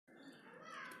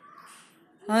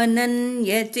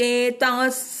अनन्यचेताः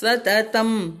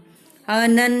सततम्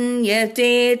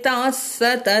अनन्यचेताः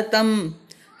सततम्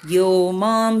यो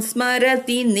मां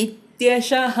स्मरति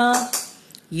नित्यशः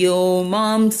यो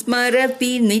मां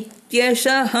स्मरति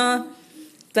नित्यशः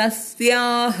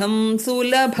तस्याहं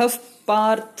सुलभः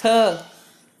पार्थ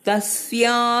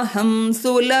तस्याहं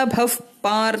सुलभः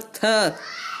पार्थ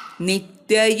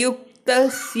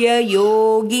नित्ययुक्तस्य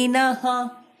योगिनः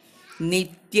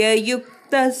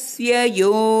नित्ययुक्तस्य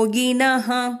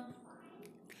योगिनः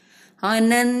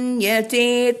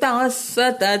अनन्यचेताः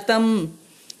सततम्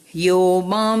यो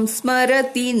मां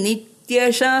स्मरति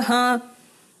नित्यशः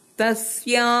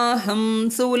तस्याहं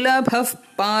सुलभः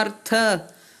पार्थ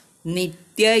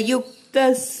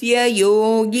नित्ययुक्तस्य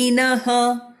योगिनः।